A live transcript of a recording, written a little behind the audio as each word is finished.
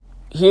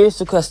Here's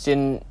the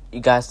question you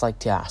guys like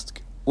to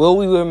ask. Will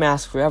we wear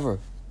masks forever?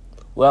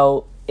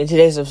 Well, in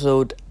today's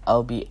episode,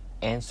 I'll be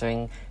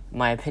answering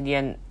my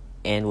opinion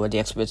and what the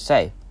experts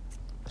say.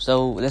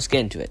 So let's get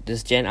into it. This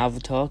is Jen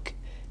Alva Talk,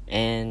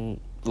 and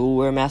will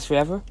we wear masks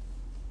forever?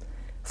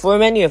 For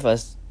many of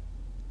us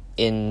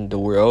in the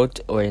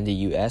world or in the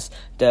US,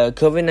 the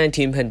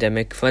COVID-19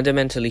 pandemic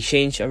fundamentally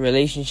changed our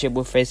relationship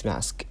with face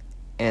masks.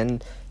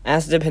 And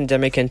as the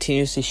pandemic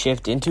continues to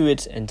shift into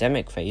its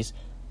endemic phase,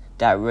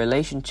 that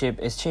relationship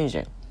is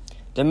changing.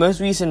 The most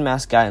recent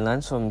mask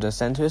guidelines from the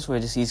Centers for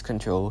Disease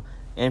Control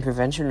and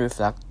Prevention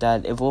reflect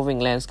that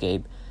evolving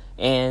landscape,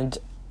 and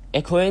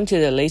according to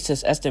the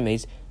latest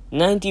estimates,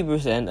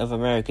 90% of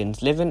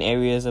Americans live in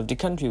areas of the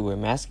country where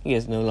masking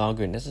is no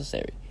longer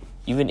necessary,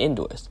 even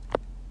indoors.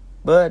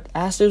 But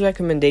as the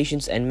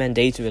recommendations and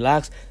mandates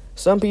relax,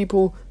 some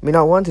people may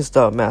not want to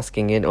stop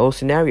masking in all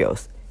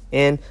scenarios,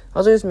 and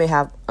others may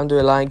have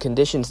underlying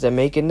conditions that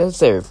make it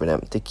necessary for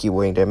them to keep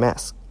wearing their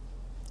mask.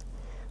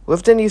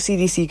 With the new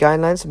CDC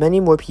guidelines, many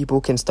more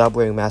people can stop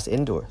wearing masks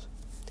indoors.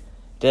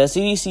 The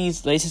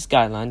CDC's latest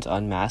guidelines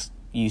on mask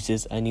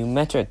uses a new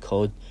metric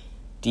called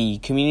the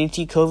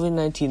Community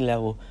COVID-19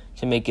 Level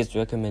to make its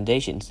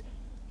recommendations.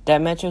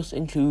 That metric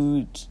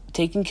includes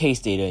taking case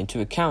data into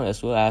account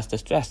as well as the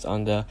stress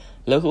on the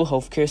local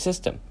healthcare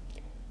system.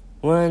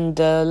 When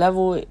the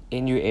level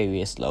in your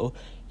area is low,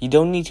 you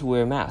don't need to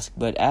wear a mask,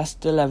 but as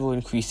the level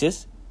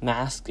increases,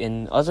 masks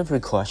and other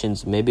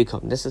precautions may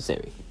become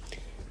necessary.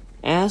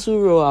 As we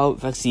roll out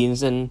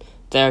vaccines and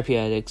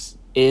therapeutics,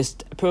 it is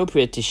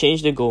appropriate to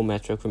change the goal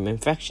metric from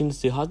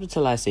infections to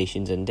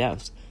hospitalizations and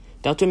deaths.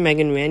 Dr.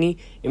 Megan Ranney,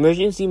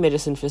 emergency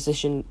medicine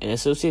physician and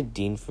associate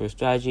dean for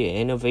strategy and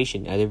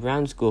innovation at the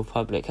Brown School of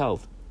Public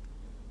Health,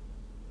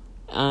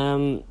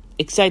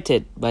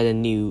 excited by the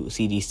new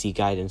CDC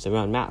guidance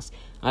around masks.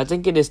 I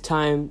think it is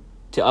time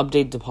to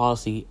update the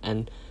policy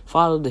and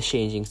follow the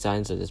changing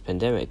signs of this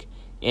pandemic.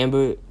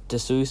 Amber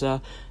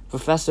D'Souza,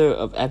 professor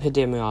of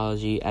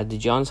epidemiology at the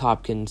Johns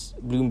Hopkins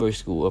Bloomberg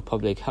School of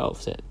Public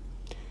Health, said,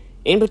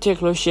 in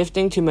particular,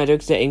 shifting to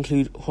metrics that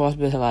include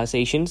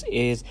hospitalizations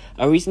is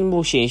a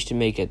reasonable change to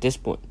make at this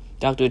point.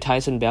 Dr.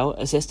 Tyson Bell,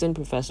 assistant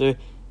professor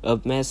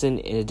of medicine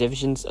in the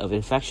divisions of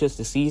infectious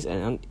disease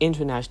and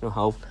international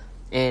health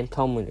and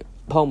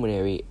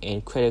pulmonary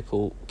and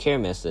critical care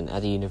medicine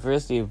at the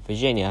University of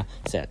Virginia,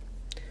 said,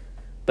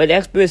 but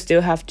experts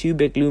still have two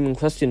big looming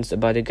questions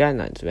about the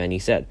guidelines, Ranney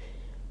said.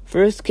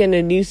 First, can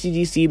the new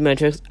CDC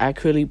metrics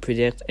accurately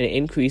predict an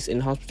increase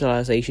in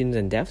hospitalizations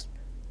and deaths?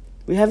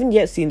 We haven't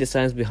yet seen the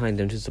science behind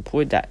them to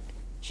support that,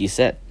 she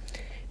said.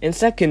 And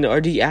second, are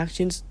the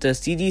actions the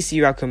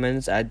CDC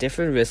recommends at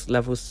different risk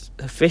levels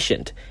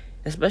sufficient,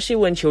 especially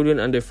when children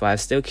under 5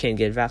 still can't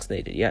get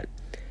vaccinated yet?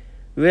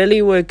 Really,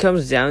 what it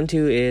comes down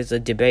to is a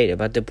debate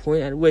about the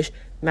point at which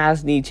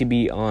masks need to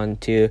be on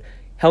to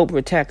help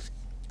protect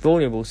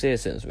vulnerable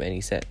citizens, Ranney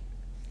said.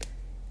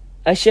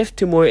 A shift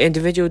to more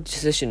individual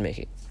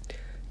decision-making.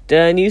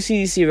 The new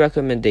CDC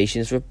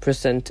recommendations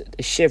represent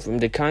a shift from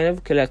the kind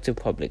of collective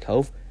public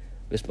health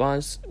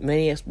response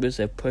many experts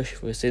have pushed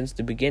for since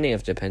the beginning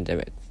of the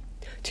pandemic,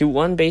 to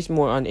one based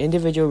more on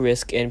individual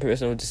risk and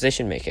personal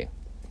decision-making.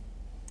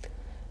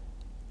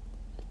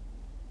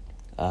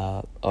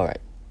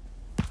 Alright.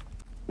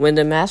 When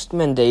the mask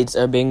mandates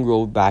are being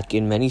rolled back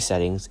in many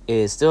settings,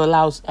 it still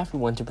allows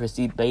everyone to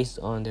proceed based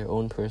on their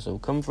own personal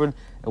comfort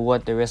and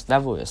what the risk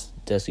level is,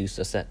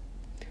 D'Souza said.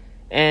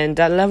 And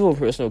that level of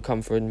personal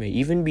comfort may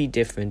even be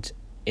different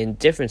in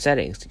different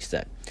settings, he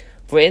said.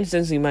 For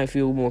instance, you might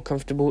feel more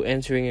comfortable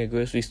entering a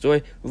grocery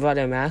store without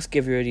a mask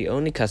if you're the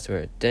only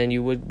customer than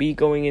you would be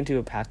going into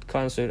a packed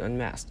concert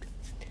unmasked.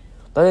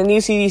 But the new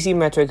CDC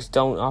metrics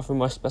don't offer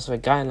much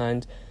specific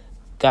guidelines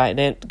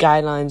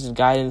and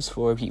guidance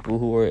for people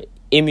who are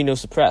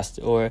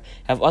immunosuppressed or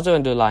have other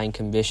underlying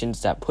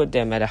conditions that put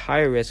them at a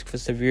higher risk for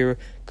severe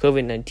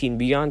COVID-19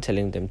 beyond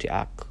telling them to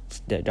ask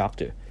their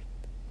doctor.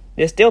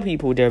 There's still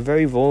people that are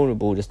very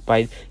vulnerable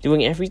despite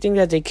doing everything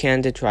that they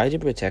can to try to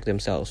protect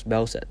themselves,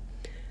 Bell said.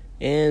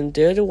 And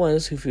they're the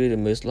ones who feel the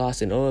most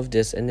lost in all of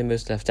this and the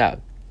most left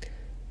out.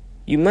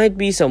 You might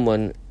be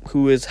someone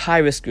who is high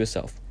risk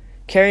yourself.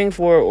 Caring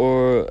for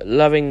or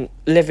living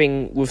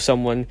with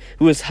someone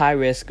who is high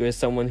risk or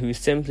someone who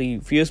simply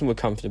feels more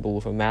comfortable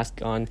with a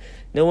mask on,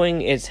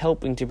 knowing it's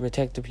helping to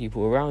protect the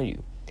people around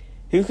you,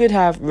 who could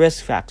have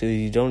risk factors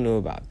you don't know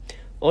about.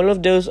 All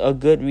of those are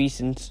good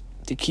reasons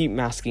to keep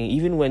masking,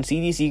 even when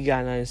CDC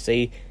guidelines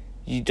say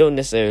you don't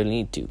necessarily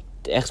need to,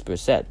 the expert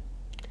said.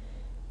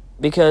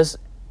 Because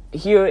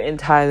here in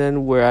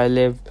Thailand, where I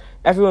live,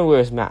 everyone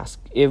wears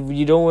masks. If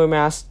you don't wear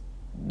masks,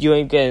 you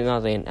ain't getting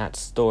nothing at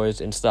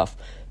stores and stuff.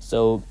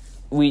 So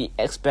we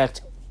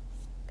expect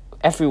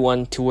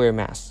everyone to wear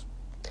masks.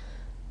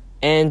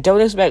 And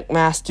don't expect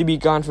masks to be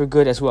gone for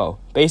good as well.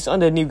 Based on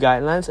the new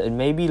guidelines,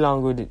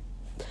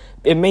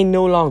 it may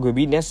no longer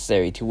be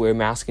necessary to wear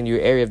masks in your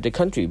area of the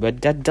country,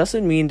 but that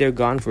doesn't mean they're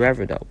gone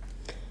forever though.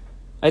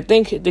 I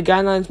think the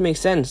guidelines make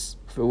sense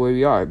for where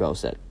we are, Bell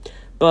said.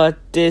 But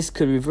this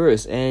could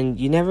reverse, and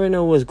you never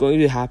know what's going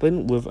to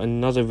happen with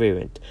another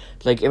variant.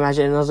 Like,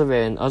 imagine another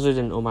variant other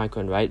than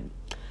Omicron, right?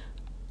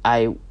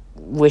 I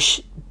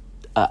wish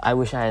I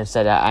had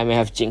said that. I may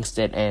have jinxed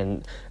it,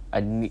 and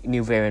a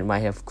new variant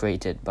might have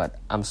created. But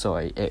I'm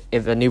sorry.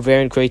 If a new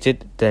variant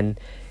created, then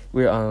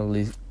we're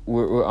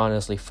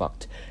honestly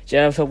fucked.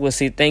 General Talk will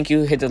say thank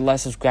you. Hit the like,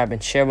 subscribe,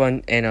 and share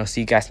button, and I'll see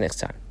you guys next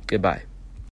time. Goodbye.